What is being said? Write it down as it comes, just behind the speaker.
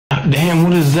God damn,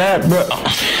 what is that, bro?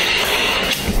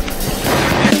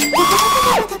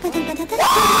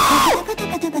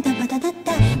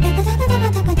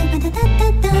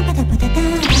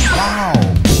 Wow.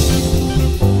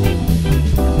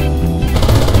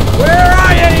 Where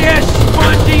are you, you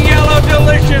spongy yellow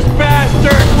delicious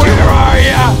bastard? Where are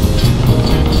ya?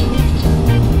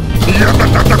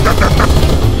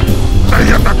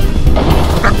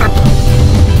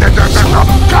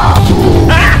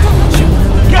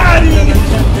 Got him!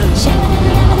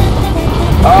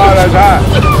 Oh, that's hot.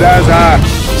 That's hot.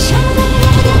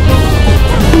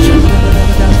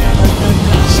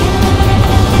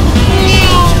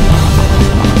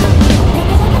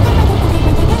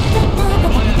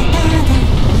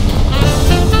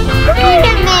 Wait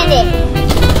a minute.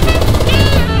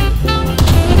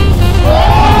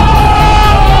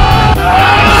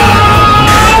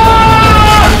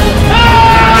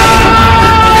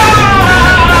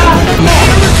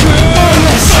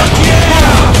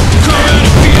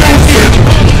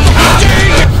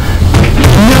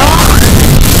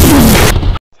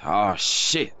 Oh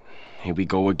shit, here we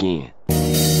go again.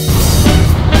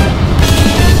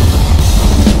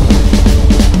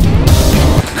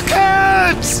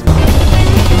 Cats!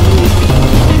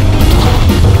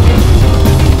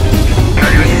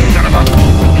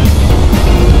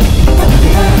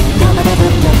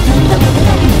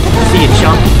 See you,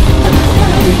 chump.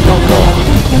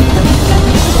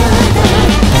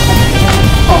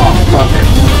 Oh, fuck.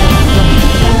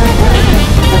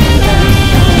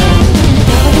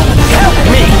 Help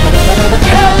me!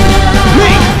 Help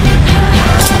me!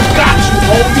 Got you,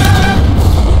 homie!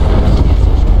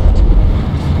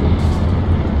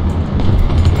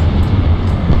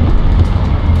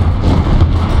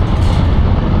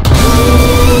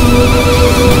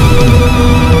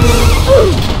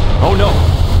 Oh no!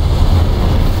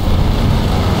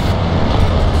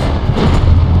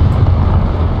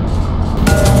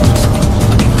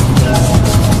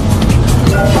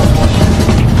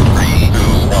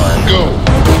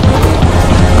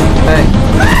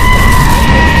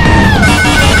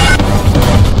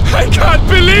 I can't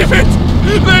believe it!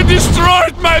 They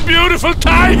destroyed my beautiful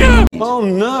tiger! Oh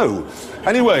no.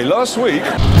 Anyway, last week.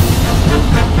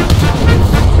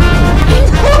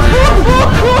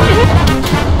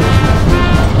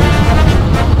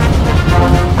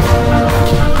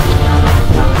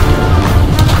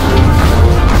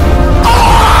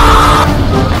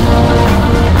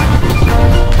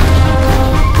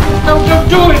 No, don't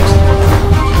do it!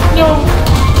 No!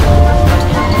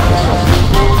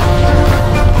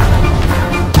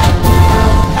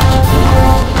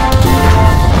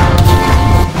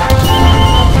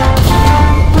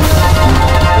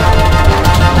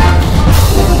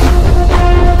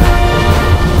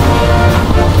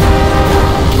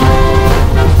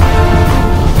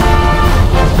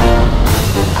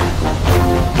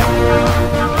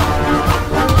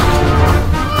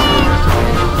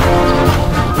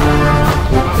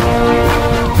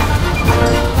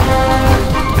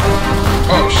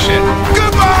 Oh shit.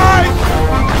 Goodbye!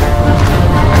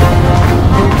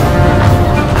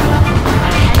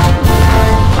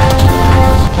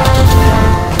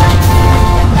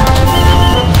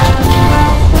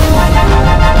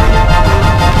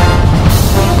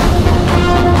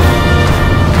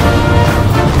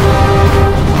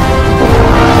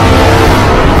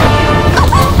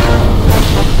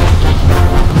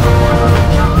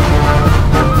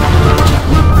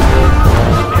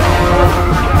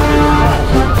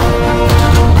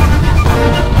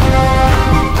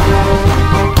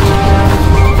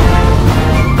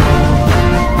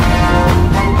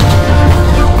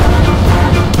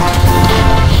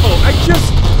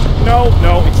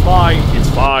 No, it's fine. It's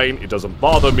fine. It doesn't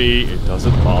bother me. It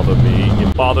doesn't bother me.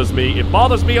 It bothers me. It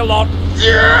bothers me a lot.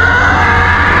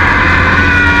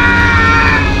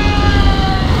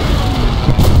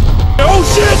 Oh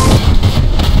shit!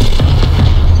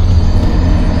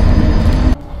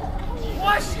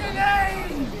 What's your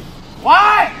name?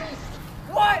 What?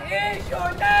 What is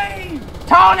your name?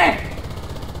 Tony!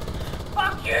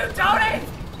 Fuck you, Tony!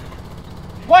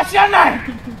 What's your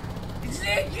name?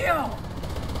 Ezekiel!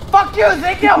 Fuck you,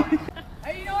 Ezekiel!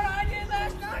 Hey, you know what I did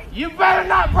last night? You better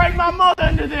not bring my mother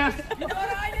into this! You know what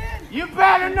I did? You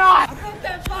better not! I broke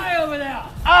that fire over there!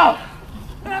 Oh!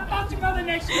 And I found your mother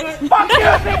next to it! Fuck you,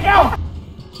 Ezekiel!